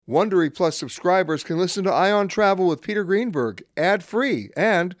Wondery Plus subscribers can listen to Ion Travel with Peter Greenberg ad-free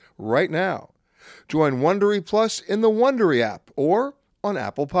and right now. Join Wondery Plus in the Wondery app or on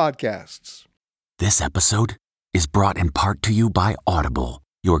Apple Podcasts. This episode is brought in part to you by Audible,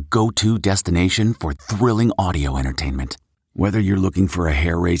 your go-to destination for thrilling audio entertainment. Whether you're looking for a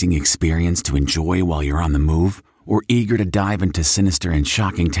hair-raising experience to enjoy while you're on the move or eager to dive into sinister and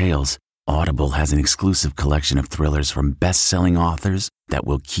shocking tales, Audible has an exclusive collection of thrillers from best-selling authors that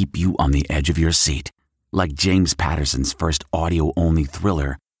will keep you on the edge of your seat. Like James Patterson's first audio-only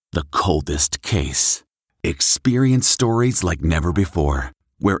thriller, The Coldest Case. Experience stories like never before,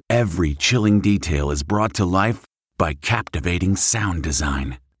 where every chilling detail is brought to life by captivating sound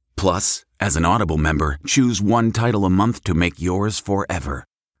design. Plus, as an Audible member, choose one title a month to make yours forever.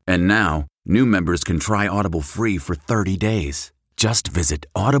 And now, new members can try Audible free for 30 days. Just visit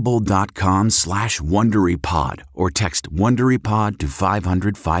audible.com/WonderyPod or text WonderyPod to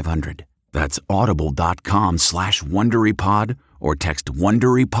 500-500. That's audible.com/WonderyPod or text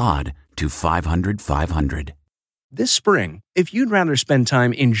WonderyPod to 500-500. This spring, if you'd rather spend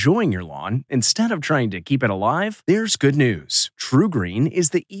time enjoying your lawn instead of trying to keep it alive, there's good news. TruGreen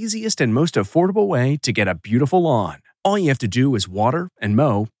is the easiest and most affordable way to get a beautiful lawn. All you have to do is water and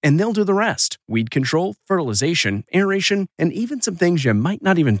mow, and they'll do the rest. Weed control, fertilization, aeration, and even some things you might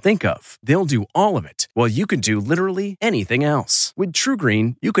not even think of. They'll do all of it, while you can do literally anything else. With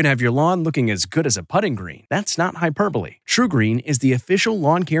TruGreen, you can have your lawn looking as good as a putting green. That's not hyperbole. TruGreen is the official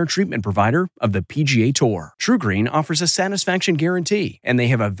lawn care treatment provider of the PGA Tour. TruGreen offers a satisfaction guarantee, and they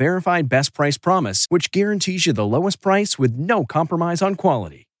have a verified best price promise, which guarantees you the lowest price with no compromise on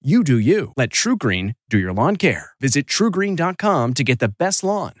quality. You do you. Let TruGreen do your lawn care. Visit TruGreen.com to get the best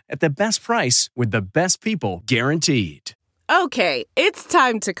lawn at the best price with the best people guaranteed. Okay, it's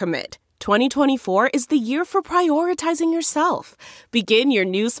time to commit. 2024 is the year for prioritizing yourself. Begin your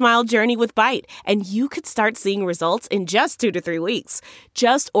new smile journey with Byte, and you could start seeing results in just 2 to 3 weeks.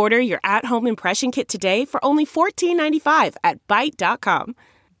 Just order your at-home impression kit today for only $14.95 at Byte.com.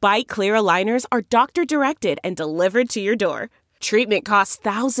 Byte Clear aligners are doctor-directed and delivered to your door. Treatment costs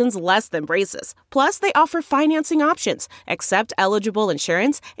thousands less than braces. Plus, they offer financing options, accept eligible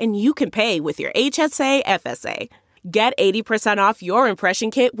insurance, and you can pay with your HSA FSA. Get 80% off your impression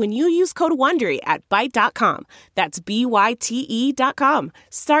kit when you use code WONDERY at Byte.com. That's BYTE.com.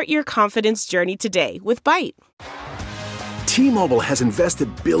 Start your confidence journey today with Byte. T-Mobile has invested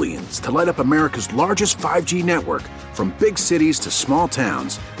billions to light up America's largest 5G network, from big cities to small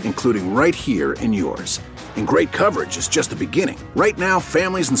towns, including right here in yours. And great coverage is just the beginning. Right now,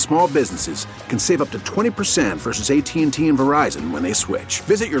 families and small businesses can save up to 20% versus AT&T and Verizon when they switch.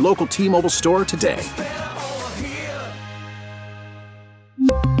 Visit your local T-Mobile store today.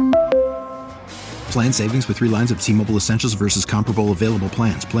 Plan savings with 3 lines of T-Mobile Essentials versus comparable available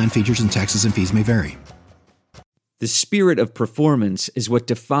plans. Plan features and taxes and fees may vary. The spirit of performance is what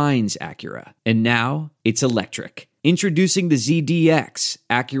defines Acura. And now, it's electric. Introducing the ZDX,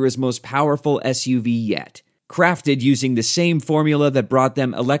 Acura's most powerful SUV yet. Crafted using the same formula that brought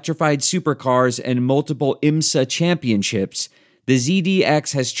them electrified supercars and multiple IMSA championships, the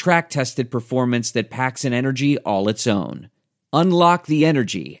ZDX has track-tested performance that packs an energy all its own. Unlock the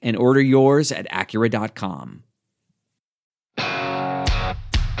energy and order yours at Acura.com.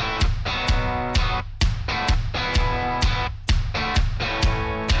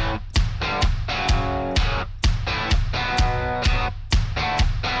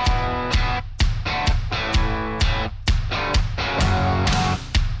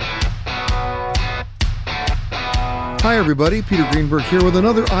 Hi everybody, Peter Greenberg here with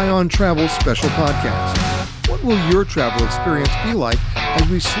another Ion Travel special podcast. What will your travel experience be like as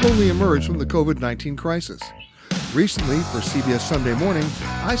we slowly emerge from the COVID-19 crisis? Recently, for CBS Sunday Morning,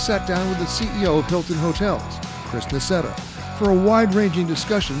 I sat down with the CEO of Hilton Hotels, Chris Nassetta, for a wide-ranging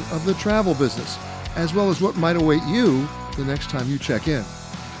discussion of the travel business, as well as what might await you the next time you check in.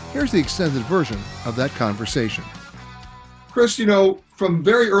 Here's the extended version of that conversation. Chris, from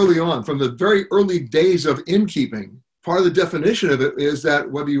very early on, from the very early days of innkeeping, part of the definition of it is that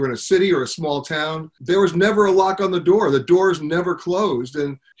whether you were in a city or a small town, there was never a lock on the door. The doors never closed.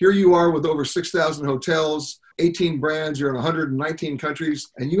 And here you are with over 6,000 hotels, 18 brands, you're in 119 countries,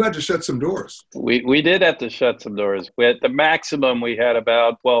 and you had to shut some doors. We did have to shut some doors. We had the maximum, we had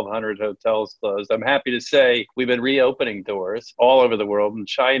about 1,200 hotels closed. I'm happy to say we've been reopening doors all over the world. In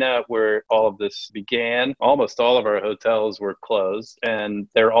China, where all of this began, almost all of our hotels were closed, and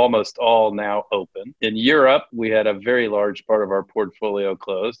they're almost all now open. In Europe, we had a very large part of our portfolio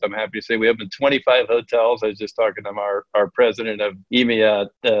closed. I'm happy to say we opened 25 hotels. I was just talking to our president of EMEA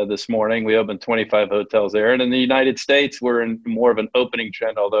this morning. We opened 25 hotels there. And in the United States, we're in more of an opening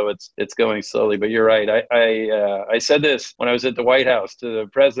trend, although it's going slowly. But you're right. I said this when I was at the White House to the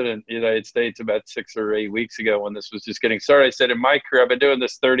President of the United States about 6 or 8 weeks ago when this was just getting started. I said, in my career, I've been doing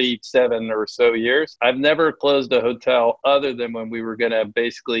this 37 or so years. I've never closed a hotel other than when we were going to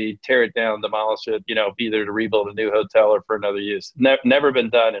basically tear it down, demolish it, either to rebuild a new hotel or for another use. Never been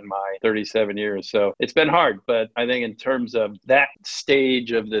done in my 37 years. So it's been hard. But I think in terms of that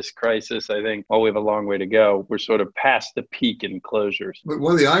stage of this crisis, I think while we have a long way to go, we're sort of past the peak in closures. But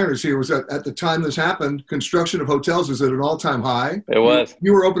one of the ironies here was that at the time this happened, construction of hotels was at an all-time high. It was.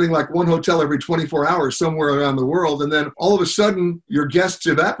 You were opening like one hotel every 24 hours somewhere around the world. And then all of a sudden, your guests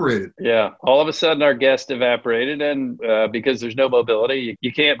evaporated. Yeah. All of a sudden, our guests evaporated. And because there's no mobility,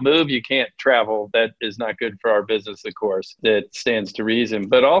 you can't move, you can't travel. That is not good for our business, of course. That stands to reason.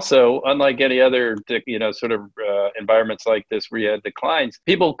 But also, unlike any other, environments like this where you had declines,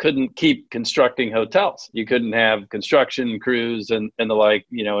 people couldn't keep constructing hotels. You couldn't have construction crews and the like,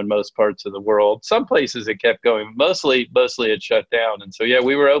 in most parts of the world. Some places it kept going. Mostly it shut down. And so,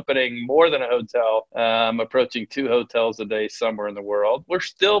 we were opening more than a hotel, approaching 2 hotels a day somewhere in the world. We're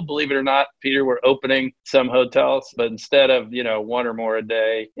still, believe it or not, Peter, we're opening some hotels, but instead of, 1 or more a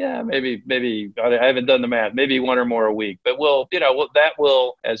day, maybe I haven't done the math, maybe 1 or more a week. But that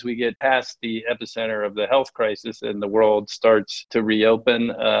will, as we get past the epicenter of the health crisis and the world starts to reopen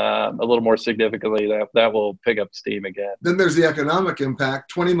a little more significantly, that will pick up steam again. Then there's the economic impact.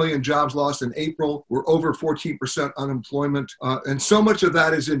 20 million jobs lost in April. We're over 14% unemployment. And so much of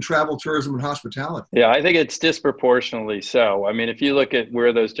that is in travel, tourism, and hospitality. Yeah, I think it's disproportionately so. I mean, if you look at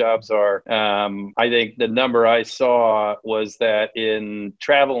where those jobs are, I think the number I saw was that in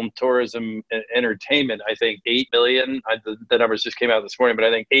travel and tourism and entertainment, I think 8 million, the numbers just came out this morning, but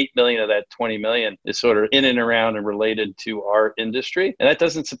I think 8 million of that 20 million is sort of in and around and related to our industry. And that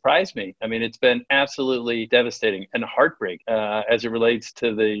doesn't surprise me. I mean, it's been absolutely devastating and heartbreak as it relates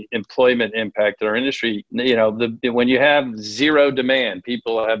to the employment impact in our industry. When you have zero demand,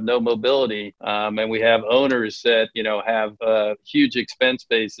 people have no mobility, and we have owners that, have huge expense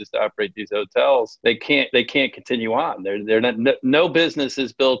bases to operate these hotels. They can't continue on. They're not, no business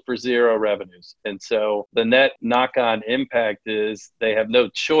is built for zero revenues. And so the net knock-on impact is they have no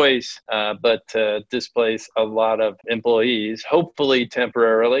choice but to displace a lot of employees, hopefully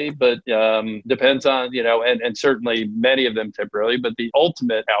temporarily, but depends on, and certainly many of them temporarily, but the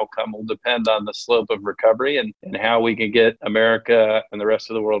ultimate outcome will depend on the slope of recovery and how we can get America and the rest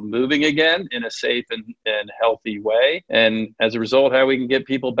of the world moving again in a safe and healthy way. And as a result, how we can get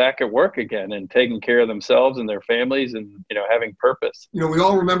people back at work again and taking care of themselves and their families and, having purpose. We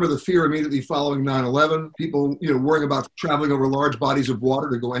all remember the fear immediately following 9/11, people, worrying about traveling over large bodies of water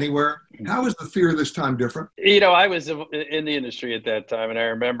to go anywhere. How is the fear this time different? I was in the industry at that time, and I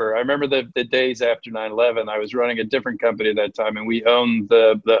remember the days after 9/11. I was running a different company at that time, and we owned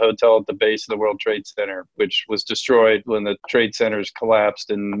the hotel at the base of the World Trade Center, which was destroyed when the trade centers collapsed,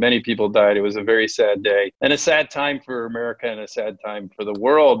 and many people died. It was a very sad day, and a sad time for America, and a sad time for the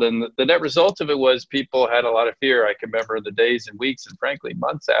world. And the net result of it was people had a lot of fear. I can remember the days and weeks, and frankly,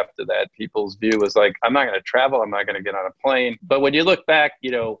 months after that, people's view was like, I'm not going to travel. I'm not going to get on a plane. But when you look back,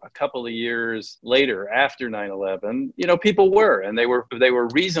 a couple of years later after 9/11, people were, and they were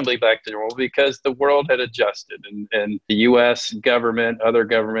reasonably back to normal because the world had adjusted and the U.S. government, other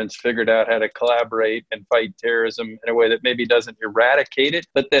governments figured out how to collaborate and fight terrorism in a way that maybe doesn't eradicate it,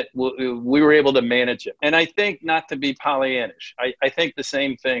 but that we were able to manage it. And I think, not to be Pollyannish, I think the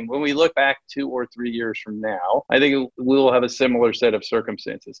same thing when we look back 2 or 3 years from now, I think we will have a similar set of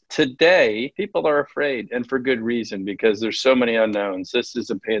circumstances. Today, people are afraid, and for good reason, because there's so many unknowns. This is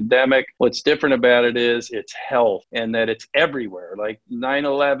a pandemic. What's different about it is it's health, and that it's everywhere. Like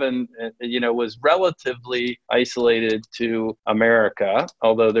 9/11, was relatively isolated to America,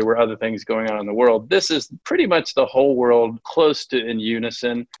 although there were other things going on in the world. This is pretty much the whole world close to in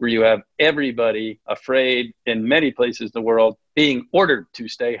unison, where you have everybody afraid in many places in the world being ordered to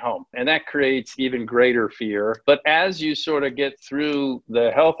stay home. And that creates even greater fear. But as you sort of get through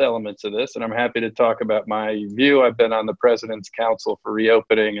the health elements of this, and I'm happy to talk about my view, I've been on the President's Council for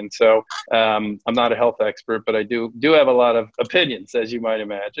Reopening. And so I'm not a health expert, but I do have a lot of opinions, as you might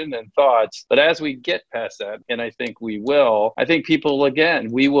imagine, and thoughts. But as we get past that, and I think we will, I think people, again,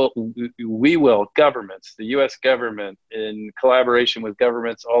 we will, governments, the U.S. government, in collaboration with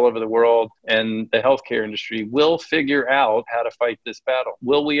governments all over the world and the healthcare industry, will figure out how how to fight this battle.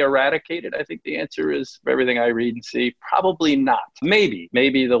 Will we eradicate it? I think the answer is, for everything I read and see, probably not. Maybe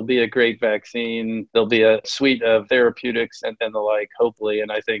there'll be a great vaccine. There'll be a suite of therapeutics and the like, hopefully,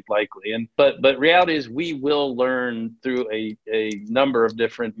 and I think likely. But reality is we will learn through a number of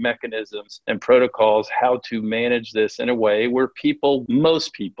different mechanisms and protocols how to manage this in a way where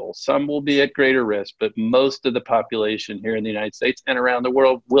most people, some will be at greater risk, but most of the population here in the United States and around the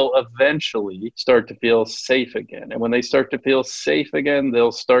world will eventually start to feel safe again. And when they start to feel safe again,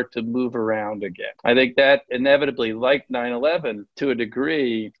 they'll start to move around again. I think that inevitably, like 9/11, to a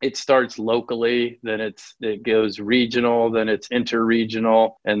degree, it starts locally, then it goes regional, then it's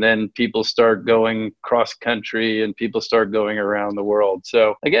interregional, and then people start going cross country and people start going around the world.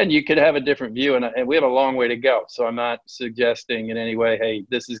 So again, you could have a different view, and we have a long way to go. So I'm not suggesting in any way, hey,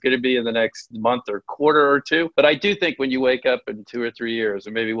 this is going to be in the next month or quarter or two. But I do think when you wake up in 2 or 3 years,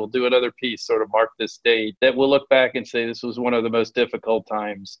 or maybe we'll do another piece, sort of mark this date, that we'll look back and say this was one of the most difficult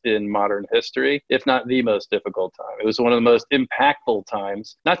times in modern history, if not the most difficult time. It was one of the most impactful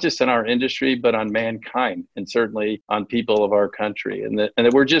times, not just in our industry, but on mankind, and certainly on people of our country. And that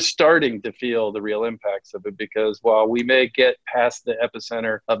we're just starting to feel the real impacts of it, because while we may get past the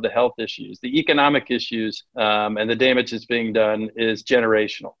epicenter of the health issues, the economic issues and the damage that's being done is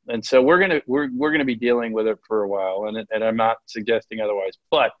generational. And so we're gonna be dealing with it for a while, and I'm not suggesting otherwise.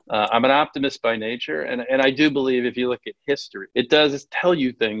 But I'm an optimist by nature, and I do believe if you look at history, it does tell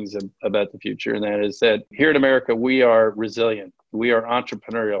you things about the future, and that is that here in America, we are resilient, we are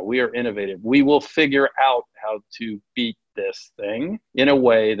entrepreneurial, we are innovative. We will figure out how to beat this thing in a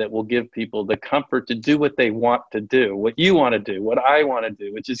way that will give people the comfort to do what they want to do, what you want to do, what I want to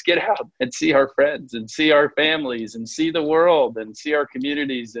do, which is get out and see our friends and see our families and see the world and see our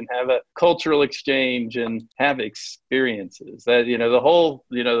communities and have a cultural exchange and have experiences. That, the whole,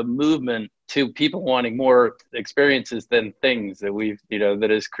 the movement to people wanting more experiences than things that that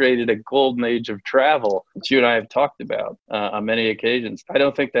has created a golden age of travel, which you and I have talked about on many occasions. I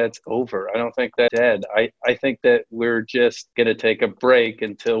don't think that's over. I don't think that's dead. I think that we're just going to take a break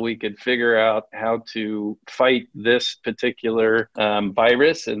until we can figure out how to fight this particular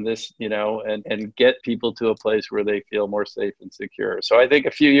virus and this, and get people to a place where they feel more safe and secure. So I think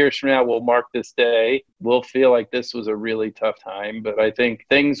a few years from now, we'll mark this day. We'll feel like this was a really tough time, but I think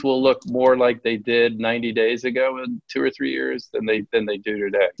things will look more like they did 90 days ago in 2 or 3 years than they do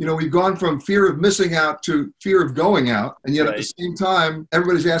today. We've gone from fear of missing out to fear of going out. And yet At the same time,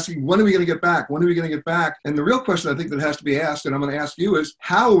 everybody's asking, when are we going to get back? When are we going to get back? And the real question I think that has to be asked, and I'm going to ask you, is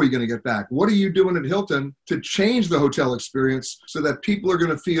how are we going to get back? What are you doing at Hilton to change the hotel experience so that people are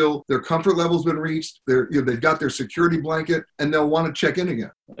going to feel their comfort level's been reached, they've got their security blanket, and they'll want to check in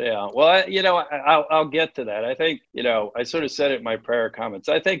again? Yeah, well, I'll get to that. I think, I sort of said it in my prior comments.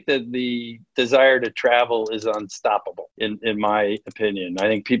 I think that the desire to travel is unstoppable, in my opinion. I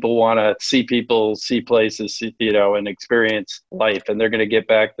think people want to see people, see places, and experience life, and they're going to get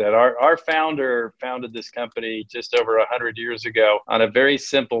back that. Our founder founded this company just over 100 years ago on a very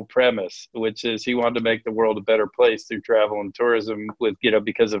simple premise, which is he wanted to make the world a better place through travel and tourism with,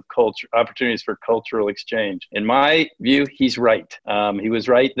 because of culture, opportunities for cultural exchange. In my view, he's right. He was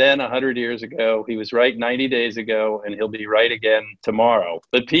right then 100 years ago. He was right 90 days ago, and he'll be right again tomorrow.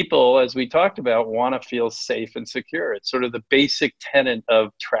 But people, as we talked about, want to feel safe and secure. It's sort of the basic tenet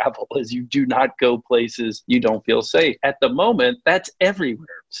of travel is you do not go places you don't feel safe. At the moment, that's everywhere.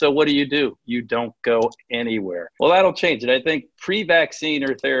 So what do? You don't go anywhere. Well, that'll change. And I think pre-vaccine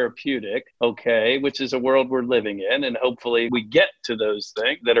or therapeutic, which is a world we're living in, and hopefully we get to those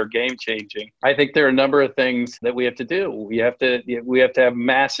things that are game changing. I think there are a number of things that we have to do. We have to have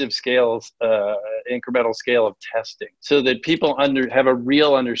massive scales, incremental scale of testing, so that people have a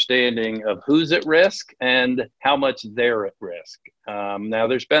real understanding of who's at risk and how much they're at risk. Now,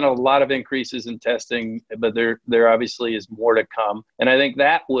 there's been a lot of increases in testing, but there obviously is more to come. And I think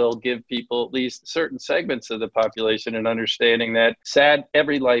that will give people, at least certain segments of the population, an understanding that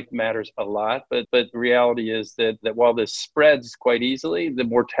every life matters a lot. But the reality is that while this spreads quite easily, the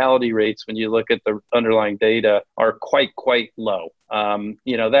mortality rates, when you look at the underlying data, are quite low.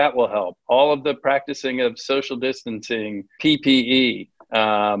 That will help. All of the practicing of social distancing, PPE,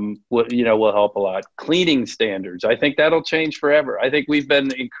 will help a lot. Cleaning standards, I think that'll change forever. I think we've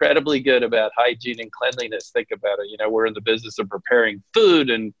been incredibly good about hygiene and cleanliness. Think about it. We're in the business of preparing food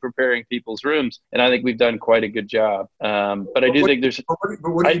and preparing people's rooms, and I think we've done quite a good job. But I do think there's. But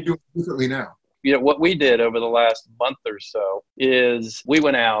what are you doing differently now? What we did over the last month or so is we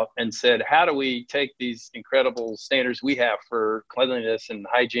went out and said, how do we take these incredible standards we have for cleanliness and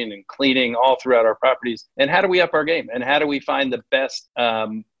hygiene and cleaning all throughout our properties, and how do we up our game? And how do we find the best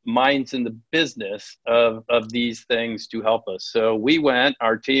minds in the business of these things to help us. So we went,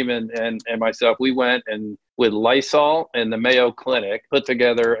 our team and myself, we went and with Lysol and the Mayo Clinic put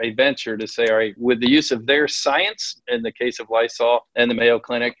together a venture to say, all right, with the use of their science in the case of Lysol and the Mayo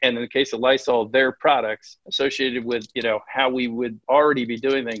Clinic, and in the case of Lysol, their products associated with, how we would already be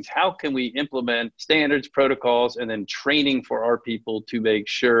doing things, how can we implement standards, protocols, and then training for our people to make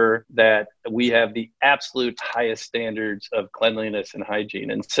sure that we have the absolute highest standards of cleanliness and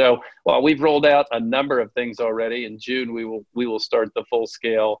hygiene. And so while we've rolled out a number of things already, in June, we will start the full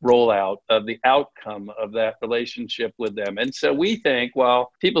scale rollout of the outcome of that relationship with them. And so we think,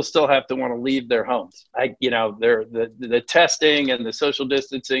 well, people still have to want to leave their homes. The testing and the social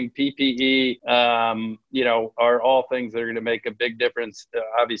distancing, PPE, are all things that are going to make a big difference.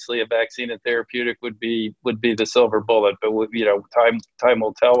 Obviously, a vaccine and therapeutic would be the silver bullet, but time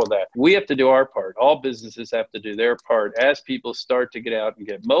will tell with that. We have to do our part. All businesses have to do their part. As people start to get out and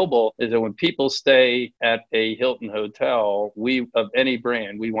get mobile, is that when people stay at a Hilton hotel, of any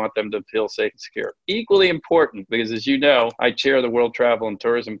brand, we want them to feel safe and secure. Equally important, because as you know, I chair the World Travel and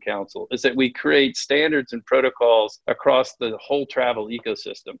Tourism Council, is that we create standards and protocols across the whole travel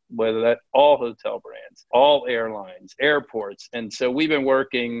ecosystem, whether that's all hotel brands, all airlines, airports. And so we've been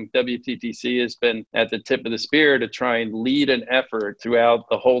working, WTTC has been at the tip of the spear to try and lead an effort throughout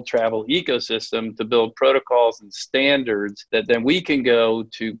the whole travel ecosystem to build protocols and standards that then we can go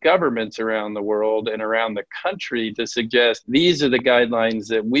to governments around the world and around the country to suggest these are the guidelines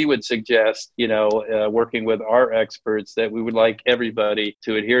that we would suggest, working with our experts, that we would like everybody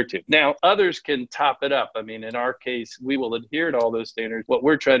to adhere to. Now, others can top it up. I mean, in our case, we will adhere to all those standards. What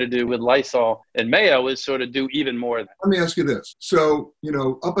we're trying to do with Lysol and Mayo is sort of do even more of that. Let me ask you this. So,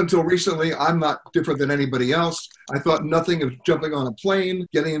 up until recently, I'm not different than anybody else. I thought nothing of jumping on a plane,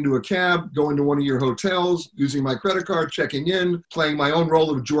 getting into a cab, going to one of your hotels, using my credit card, checking in, playing my own role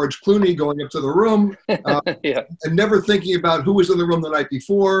of George Clooney, going up to the room, and never thinking about who was in the room the night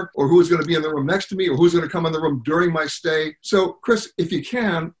before, or who was going to be in the room next to me, or who's going to come in the room during my stay. So, Chris, if you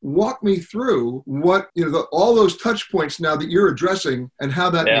can, walk me through what, all those touch points now that you're addressing and how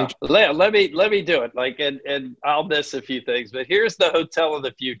that makes. Let me do it. And I'll miss a few things, but here's the hotel of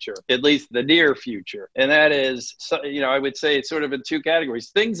the future, at least the near future. And that is, I would say it's sort of in two categories.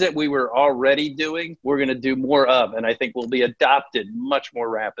 Things that we were already doing, we're going to do more of, and I think will be adopted much more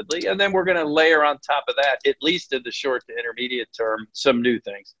rapidly. And then we're going to layer on top of that, at least in the short to intermediate term, some new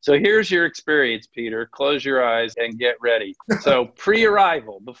things. So here's your experience, Peter. Close your eyes and get ready. So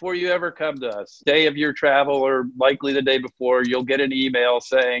pre-arrival, before you ever come to us, day of your travel or likely the day before, you'll get an email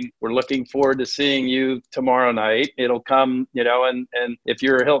saying, we're looking forward to seeing you tomorrow night. It'll come, and if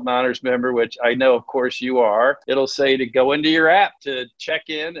you're a Hilton Honors member, which I know, of course, you are, it'll say to go into your app to check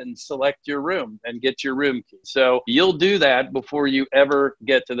in and select your room and get your room key. So you'll do that before you ever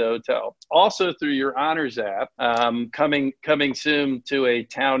get to the hotel. Also through your Honors app, coming soon to a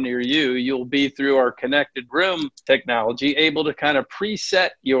town near you, you'll be through our connected room technology, able to kind of preset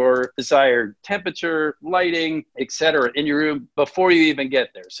your desired temperature, lighting, etc. in your room before you even get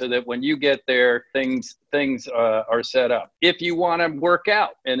there, so that when you get there, things are set up. If you want to work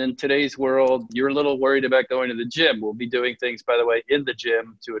out, and in today's world, you're a little worried about going to the gym, we'll be doing things, by the way, in the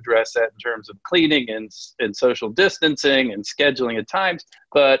gym to address that in terms of cleaning and social distancing and scheduling at times.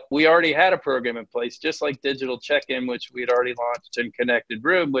 But we already had a program in place, just like digital check-in, which we had already launched, and connected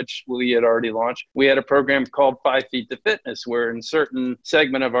room, which we had already launched. We had a program called 5 Feet to Fitness, where in certain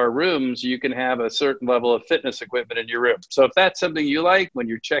segment of our rooms, you can have a certain level of fitness equipment in your room. So if that's something you like, when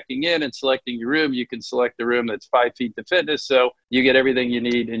you're checking in and selecting your room, you can select the room that's 5 feet to fitness. So you get everything you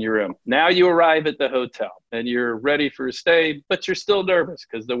need in your room. Now you arrive at the hotel and you're ready for a stay, but you're still nervous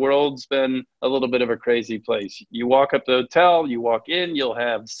because the world's been a little bit of a crazy place. You walk up to the hotel, you walk in, you'll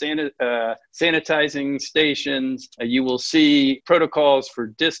have sanitizing stations. You will see protocols for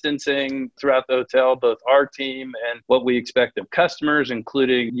distancing throughout the hotel, both our team and what we expect of customers,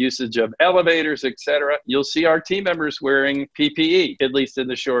 including usage of elevators, etc. You'll see our team members wearing PPE, at least in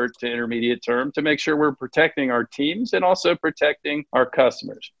the short to intermediate term, to make sure we're protecting our teams and also protecting our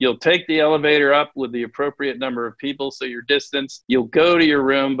customers. You'll take the elevator up with the appropriate number of people, so you're distanced. You'll go to your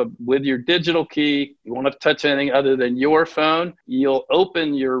room, but with your digital key, you won't have to touch anything other than your phone. You'll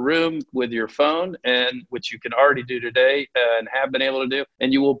open your room with your phone, and which you can already do today and have been able to do,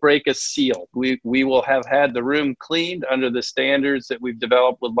 and you will break a seal. We will have had the room cleaned under the standards that we've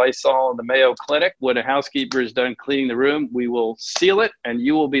developed with Lysol and the Mayo Clinic. When a housekeeper is done cleaning the room, we will seal it, and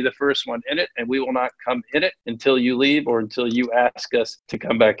you will be the first one in it, and we will not come in it until you leave or until you ask us to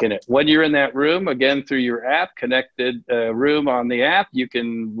come back in it. When you're in that room, again, through your app, connected room on the app. You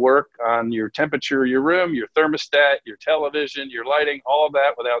can work on your temperature of your room, your thermostat, your television, your lighting, all of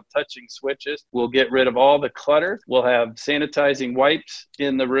that without touching switches. We'll get rid of all the clutter. We'll have sanitizing wipes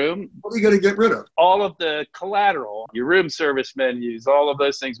in the room. What are you going to get rid of? All of the collateral, your room service menus, all of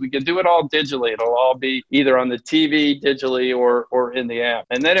those things. We can do it all digitally. It'll all be either on the TV, digitally, or in the app.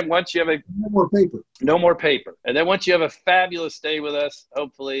 And then once you have no more paper. No more paper. And then once you have a fabulous day with us,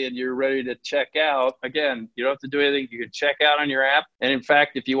 hopefully, and you're ready to check out, again, you don't have to do anything. You can check out on your app. And in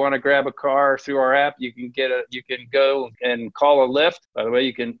fact, if you want to grab a car through our app, you can go and call a Lyft. By the way,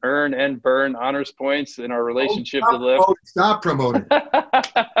 you can earn and burn honors points in our relationship with Lyft. Stop promoting.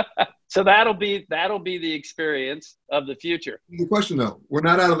 So that'll be the experience of the future. The question though, we're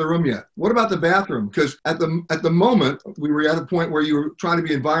not out of the room yet. What about the bathroom? Because at the moment, we were at a point where you were trying to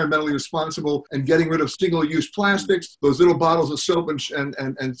be environmentally responsible and getting rid of single-use plastics, those little bottles of soap and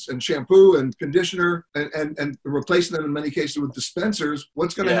shampoo and conditioner, and replacing them in many cases with dispensers.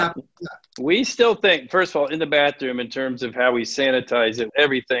 What's going to happen to that? We still think, first of all, in the bathroom, in terms of how we sanitize it,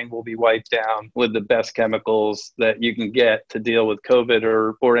 everything will be wiped down with the best chemicals that you can get to deal with COVID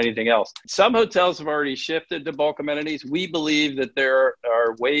or anything else. Some hotels have already shifted to bulk amenities. We believe that there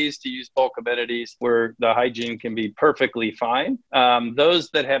are ways to use bulk amenities where the hygiene can be perfectly fine. Those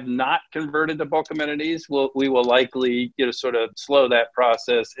that have not converted to bulk amenities, we will likely sort of slow that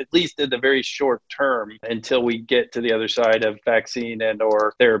process, at least in the very short term, until we get to the other side of vaccine and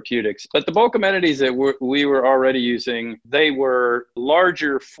or therapeutics. But the bulk amenities that we were already using, they were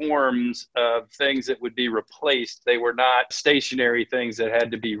larger forms of things that would be replaced. They were not stationary things that had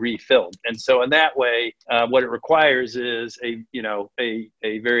to be refilled. And so in that way, what it requires is a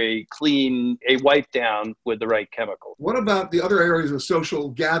very clean, a wipe down with the right chemicals. What about the other areas of social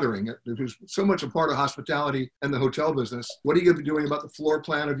gathering? It was so much a part of hospitality and the hotel business. What are you going to be doing about the floor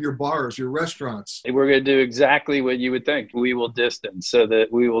plan of your bars, your restaurants? We're going to do exactly what you would think. We will distance so that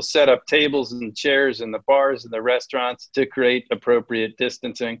we will set up tables and chairs in the bars and the restaurants to create appropriate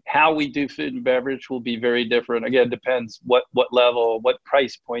distancing. How we do food and beverage will be very different. Again, depends what level, what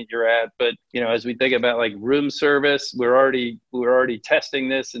price point you're at. But, as we think about like room service, we're already testing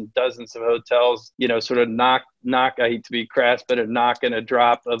this in dozens of hotels, sort of knock, I hate to be crass, but a knock and a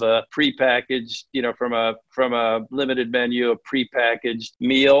drop of a prepackaged, from a limited menu, a prepackaged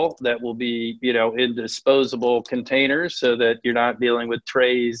meal that will be, in disposable containers so that you're not dealing with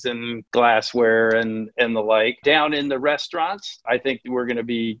trays and glassware and the like. Down in the restaurants, I think we're going to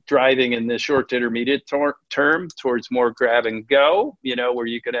be driving in the short to intermediate term towards more grab and go, where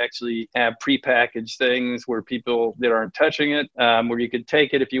you could actually have prepackaged things where people that aren't touching it, where you could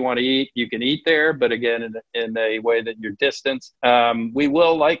take it if you want to eat, you can eat there, but again, in a way that you're distanced. We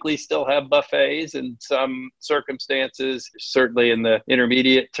will likely still have buffets in some circumstances, certainly in the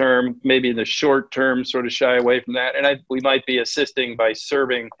intermediate term, maybe in the short term, sort of shy away from that. And we might be assisting by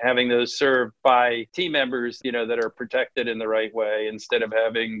having those served by team members, that are protected in the right way instead of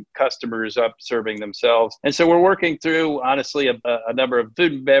having customers up serving themselves. And so we're working through, honestly, a number of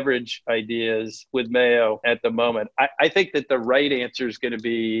food and beverage ideas with Mayo at the moment. I think that the right answer is going to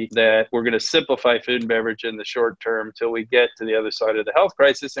be that we're going to simplify food and beverage in the short term till we get to the other side of the health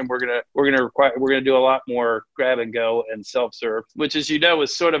crisis, and we're going to do a lot more grab and go and self-serve, which, as you know,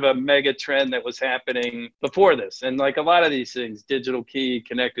 was sort of a mega trend that was happening before this. And like a lot of these things, digital key,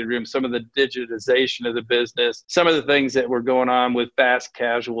 connected room, some of the digitization of the business, some of the things that were going on with fast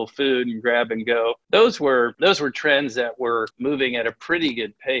casual food and grab and go, those were trends that were moving at a pretty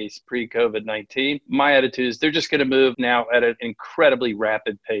good pace pre-COVID-19. My attitude is they're just going to move now at an incredibly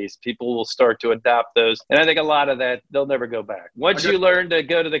rapid pace. People will start to adopt those. And I think a lot of that, they'll never go back. Once you learn to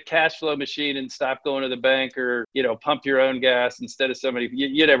go to the cash flow machine and stop going to the bank or, pump your own gas instead of somebody,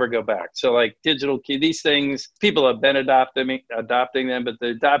 you never go back. So like digital key, these things, people have been adopting them, but the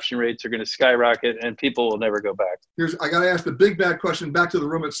adoption rates are going to skyrocket and people will never go back. I got to ask the big bad question back to the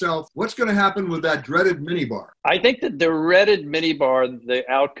room itself. What's going to happen with that dreaded minibar? I think that the dreaded minibar, the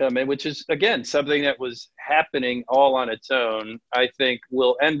outcome, and which is, again, something that was happening all on its own, I think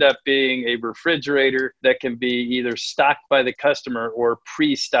will end up being a refrigerator that can be either stocked by the customer or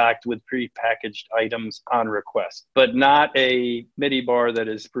pre-stocked with pre-packaged items on request, but not a minibar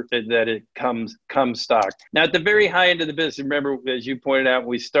that comes stocked. Now, at the very high end of the business, remember, as you pointed out when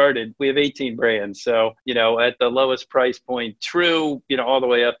we started, we have 18 brands. So, at the lowest price point, True, all the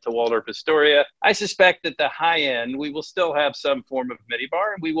way up to Waldorf Astoria. I suspect at the high end, we will still have some form of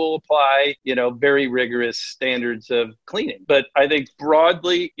minibar, and we will apply, very rigorous standards of cleaning. But I think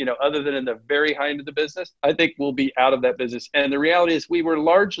broadly, other than in the very high end of the business, I think we'll be out of that business. And the reality is we were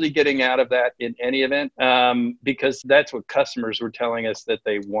largely getting out of that in any event, because that's what customers were telling us that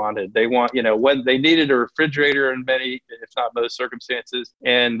they wanted. They want, when they needed a refrigerator in many, if not most circumstances,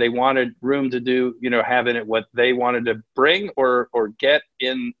 and they wanted room to do, have in it what they wanted to bring or get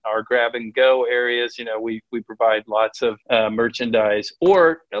in our grab and go areas. We provide lots of merchandise,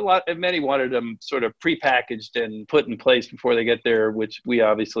 or many wanted them sort of prepackaged and put in place before they get there, which we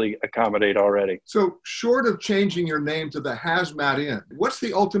obviously accommodate already. So short of changing your name to the Hazmat Inn, what's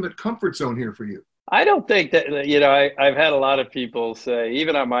the ultimate comfort zone here for you? I don't think that, I've had a lot of people say,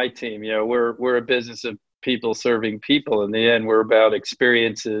 even on my team, we're a business of people serving people. In the end, we're about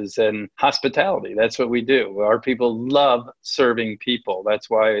experiences and hospitality. That's what we do. Our people love serving people. That's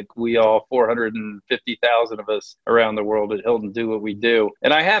why we all 450,000 of us around the world at Hilton do what we do.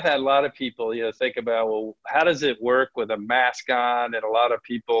 And I have had a lot of people, think about, well, how does it work with a mask on? And a lot of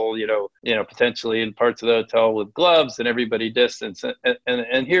people, potentially in parts of the hotel with gloves and everybody distance.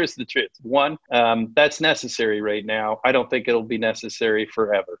 And here's the truth. One, that's necessary right now. I don't think it'll be necessary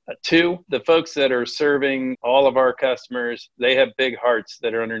forever. Two, the folks that are serving all of our customers, they have big hearts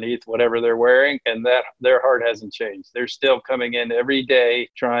that are underneath whatever they're wearing, and that their heart hasn't changed. They're still coming in every day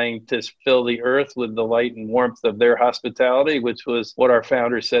trying to fill the earth with the light and warmth of their hospitality, which was what our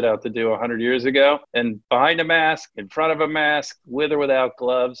founders set out to do 100 years ago. And behind a mask, in front of a mask, with or without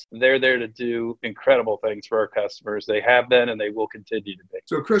gloves, they're there to do incredible things for our customers. They have been, and they will continue to be.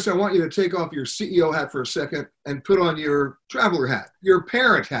 So Chris, I want you to take off your CEO hat for a second and put on your traveler hat, your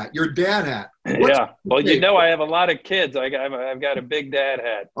parent hat, your dad hat. Well, I have a lot of kids. I've got a big dad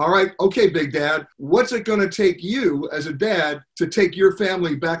hat. All right. Okay, big dad. What's it going to take you as a dad to take your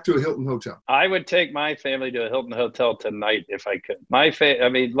family back to a Hilton hotel? I would take my family to a Hilton hotel tonight if I could.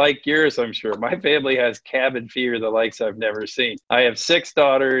 Like yours, I'm sure. My family has cabin fever the likes I've never seen. I have 6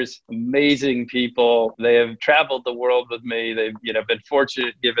 daughters, amazing people. They have traveled the world with me. They've been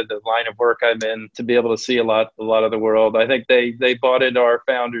fortunate, given the line of work I'm in, to be able to see a lot of the world. I think they bought into our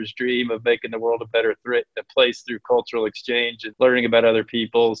founders' dream of making the world a better place through cultural exchange and learning about other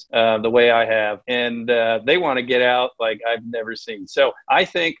people's the way I have. And they want to get out like I've never seen. So I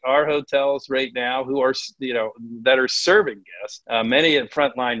think our hotels right now, who are, that are serving guests, many of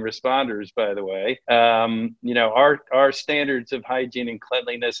frontline responders, by the way, our standards of hygiene and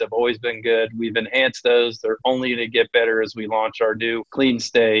cleanliness have always been good. We've enhanced those. They're only going to get better as we launch our new Clean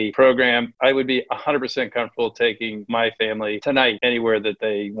Stay program. I would be 100% comfortable taking my family tonight anywhere that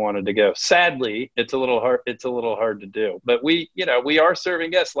they wanted to go. Sadly, it's a little hard to do, but we are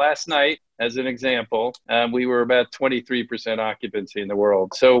serving guests. Last night, as an example, we were about 23% occupancy in the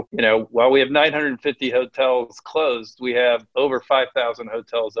world. So, while we have 950 hotels closed, we have over 5,000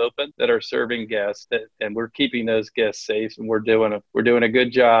 hotels open that are serving guests, and we're keeping those guests safe. And we're doing a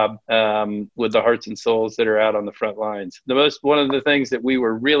good job with the hearts and souls that are out on the front lines. One of the things that we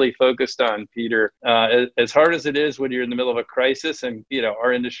were really focused on, Peter, as hard as it is when you're in the middle of a crisis, and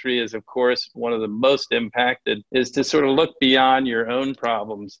our industry is, of course, one of the most impacted, is to sort of look beyond your own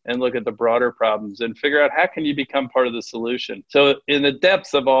problems and look at the broader problems and figure out how can you become part of the solution. So in the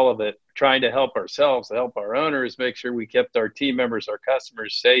depths of all of it, trying to help ourselves, help our owners, make sure we kept our team members, our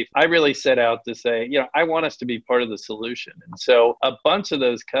customers safe, I really set out to say, I want us to be part of the solution. And so a bunch of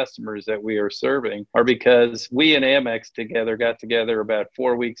those customers that we are serving are because we and Amex got together about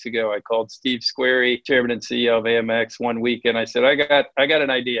 4 weeks ago. I called Steve Squeri, chairman and CEO of Amex, one week, and I said, I got an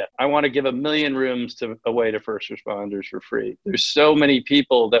idea. I want to give 1 million rooms away to first responders for free. There's so many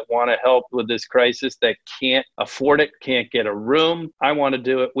people that want to help with this crisis that can't afford it, can't get a room. I want to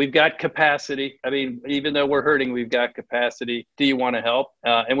do it. We've got capacity. I mean, even though we're hurting, we've got capacity. Do you want to help?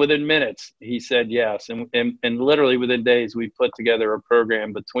 And within minutes, he said yes. And literally within days, we put together a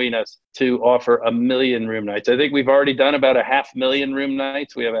program between us to offer 1 million room nights. I think we've already done about 500,000 room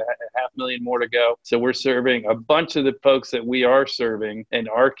nights. We have 500,000 more to go. So we're serving a bunch of the folks that we are serving and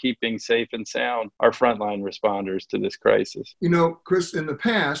are keeping safe and sound, our frontline responders to this crisis. Chris, in the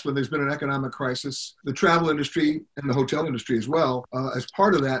past, when there's been an economic crisis, the travel industry and the hotel industry as well, as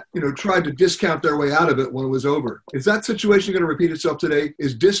part of that, tried to discount their way out of it when it was over. Is that situation going to repeat itself today?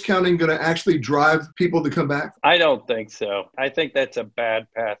 Is discounting going to actually drive people to come back? I don't think so. I think that's a bad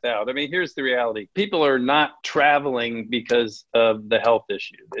path out. I mean, here's the reality. People are not traveling because of the health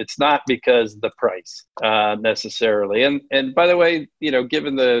issue. It's not because the price necessarily. And by the way,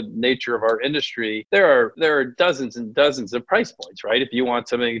 given the nature of our industry, there are dozens and dozens of price points, right? If you want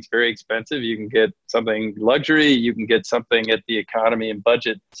something that's very expensive, you can get something luxury, you can get something at the economy and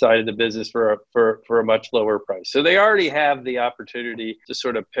budget side started the business for a much lower price. So they already have the opportunity to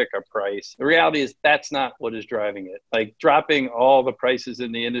sort of pick a price. The reality is that's not what is driving it. Like dropping all the prices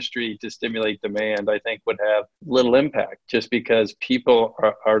in the industry to stimulate demand, I think would have little impact, just because people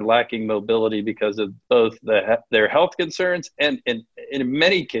are lacking mobility because of both their health concerns and in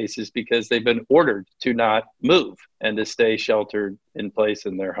many cases because they've been ordered to not move and to stay sheltered in place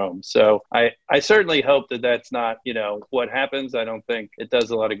in their homes. So I certainly hope that that's not, what happens. I don't think it does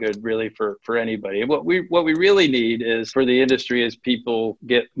a lot of good really for anybody. What we really need is for the industry, as people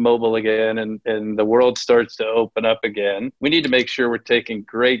get mobile again and the world starts to open up again, we need to make sure we're taking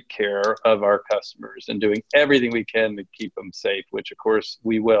great care of our customers and doing everything we can to keep them safe, which of course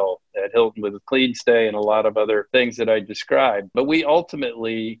we will at Hilton with Clean Stay and a lot of other things that I described. But we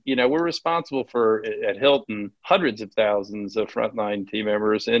ultimately, we're responsible for, at Hilton, hundreds of thousands of frontline team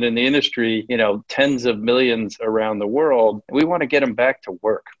members, and in the industry, tens of millions around the world. We want to get them back to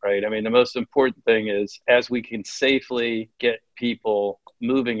work, right? I mean, the most important thing is, as we can safely get people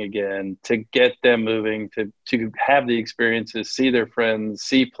moving again, to get them moving, to have the experiences, see their friends,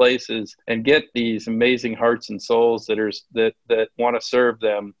 see places, and get these amazing hearts and souls that want to serve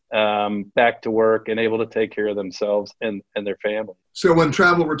them back to work and able to take care of themselves and their family. So when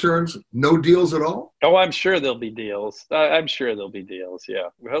travel returns, no deals at all? Oh, I'm sure there'll be deals. I'm sure there'll be deals, yeah.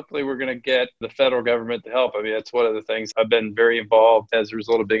 Hopefully we're going to get the federal government to help. I mean, that's one of the things. I've been very involved as a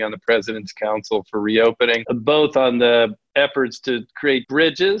result of being on the President's Council for Reopening, both on the efforts to create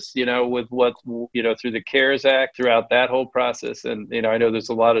bridges, with what, through the CARES Act, throughout that whole process. And, I know there's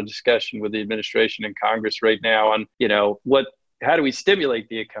a lot of discussion with the administration and Congress right now on, how do we stimulate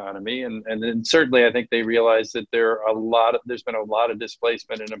the economy? And then certainly I think they realize that there's been a lot of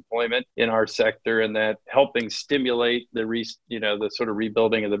displacement in employment in our sector, and that helping stimulate the sort of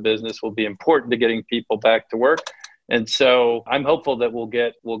rebuilding of the business will be important to getting people back to work. And so I'm hopeful that we'll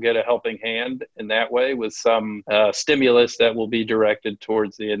get a helping hand in that way with some stimulus that will be directed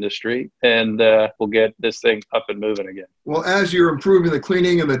towards the industry, and we'll get this thing up and moving again. Well, as you're improving the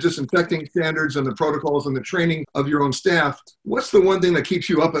cleaning and the disinfecting standards and the protocols and the training of your own staff, what's the one thing that keeps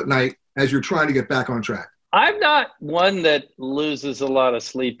you up at night as you're trying to get back on track? I'm not one that loses a lot of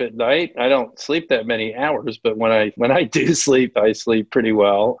sleep at night. I don't sleep that many hours, but when I do sleep, I sleep pretty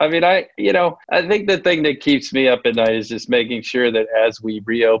well. I mean, I think the thing that keeps me up at night is just making sure that as we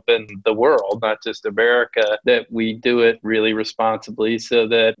reopen the world, not just America, that we do it really responsibly, so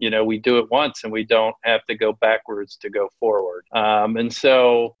that, we do it once and we don't have to go backwards to go forward. And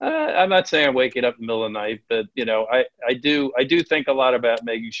so I'm not saying I'm waking up in the middle of the night, but, I do think a lot about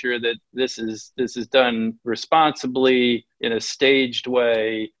making sure that this is done responsibly in a staged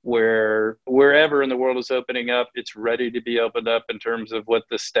way, where wherever in the world is opening up, it's ready to be opened up in terms of what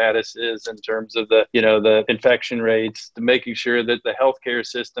the status is, in terms of the infection rates, to making sure that the healthcare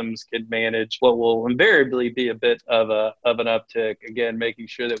systems can manage what will invariably be a bit of an uptick. Again, making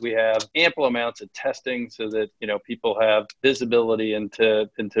sure that we have ample amounts of testing so that, people have visibility into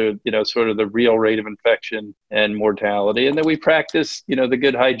sort of the real rate of infection and mortality. And then we practice, the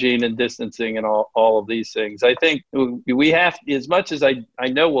good hygiene and distancing and all of these things. I think we have, as much as I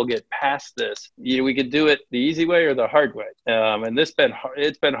know we'll get past this, we could do it the easy way or the hard way. And it's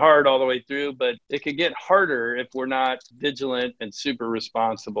been hard all the way through, but it could get harder if we're not vigilant and super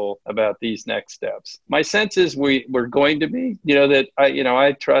responsible about these next steps. My sense is we're going to be, that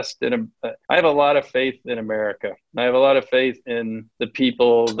I trust I have a lot of faith in America. I have a lot of faith in the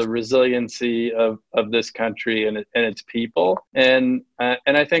people, the resiliency of this country and its people. And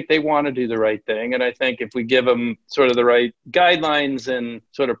I think they want to do the right thing. And I think if we give them sort of the right guidelines and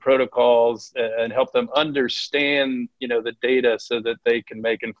sort of protocols and help them understand, the data so that they can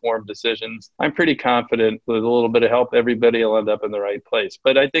make informed decisions, I'm pretty confident with a little bit of help, everybody will end up in the right place.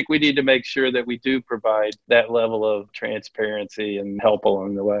 But I think we need to make sure that we do provide that level of transparency and help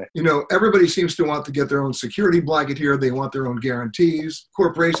along the way. Everybody seems to want to get their own security blanket here. They want their own guarantees.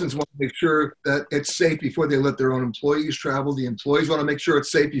 Corporations want to make sure that it's safe before they let their own employees travel. The employees want to make sure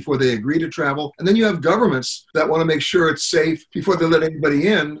it's safe before they agree to travel. And then you have governments that want to make sure it's safe before they let anybody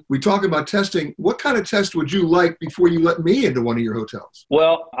in. We talk about testing. What kind of test would you like before you let me into one of your hotels?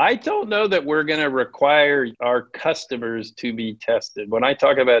 Well, I don't know that we're going to require our customers to be tested. When I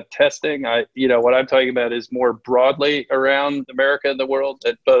talk about testing, what I'm talking about is more broadly around America and the world,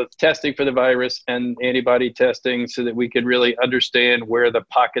 that both testing for the virus and antibody testing things so that we could really understand where the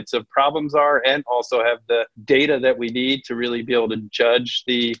pockets of problems are, and also have the data that we need to really be able to judge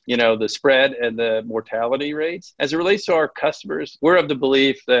the spread and the mortality rates. As it relates to our customers, we're of the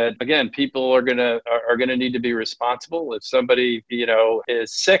belief that, again, people are gonna need to be responsible. If somebody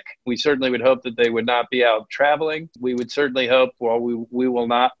is sick, we certainly would hope that they would not be out traveling. We would certainly hope, well, we will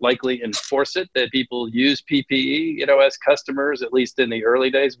not likely enforce it, that people use PPE, as customers, at least in the early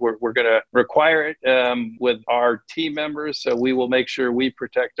days. We're going to require it with our team members. So we will make sure we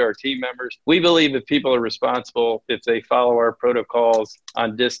protect our team members. We believe if people are responsible, if they follow our protocols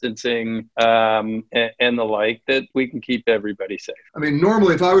on distancing and the like, that we can keep everybody safe. I mean,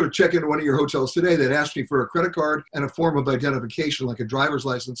 normally if I were to check into one of your hotels today, they'd ask me for a credit card and a form of identification, like a driver's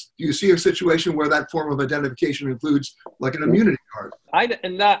license. Do you see a situation where that form of identification includes like an immunity card?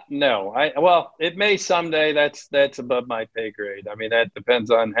 Well, it may someday. That's above my pay grade. I mean, that depends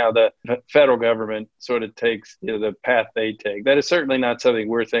on how the federal government sort of takes the path they take. That is certainly not something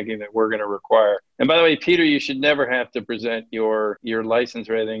we're thinking that we're going to require. And by the way, Peter, you should never have to present your license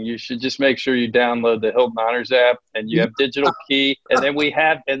or anything. You should just make sure you download the Hilton Honors app and you have digital key, and then we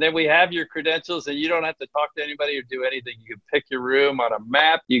have your credentials, and you don't have to talk to anybody or do anything. You can pick your room on a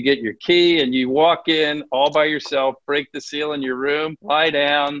map, you get your key, and you walk in all by yourself, break the seal in your room, lie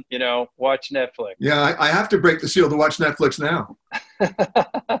down, watch Netflix. Yeah, I have to break the seal to watch Netflix now.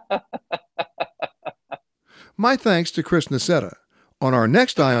 My thanks to Chris Nassetta. On our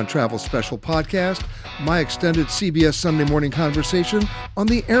next Eye on Travel special podcast, my extended CBS Sunday morning conversation on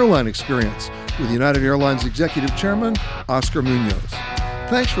the airline experience with United Airlines Executive Chairman Oscar Munoz.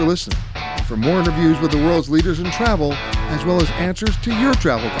 Thanks for listening. And for more interviews with the world's leaders in travel, as well as answers to your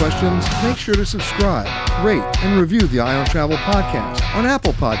travel questions, make sure to subscribe, rate, and review the Eye on Travel podcast on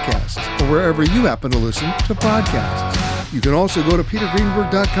Apple Podcasts or wherever you happen to listen to podcasts. You can also go to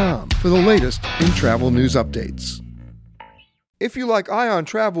petergreenberg.com for the latest in travel news updates. If you like Eye on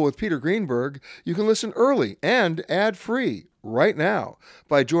Travel with Peter Greenberg, you can listen early and ad-free right now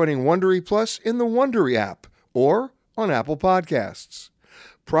by joining Wondery Plus in the Wondery app or on Apple Podcasts.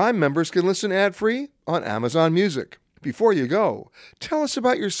 Prime members can listen ad-free on Amazon Music. Before you go, tell us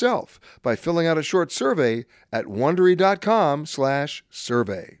about yourself by filling out a short survey at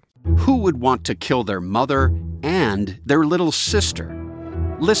Wondery.com/survey. Who would want to kill their mother and their little sister?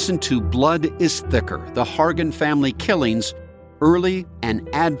 Listen to Blood is Thicker, the Hargan Family Killings, early and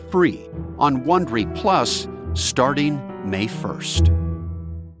ad-free on Wondery Plus starting May 1st.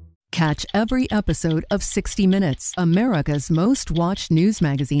 Catch every episode of 60 Minutes, America's most watched news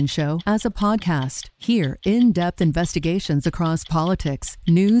magazine show, as a podcast. Hear in-depth investigations across politics,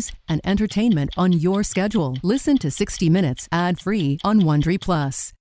 news, and entertainment on your schedule. Listen to 60 Minutes ad-free on Wondery Plus.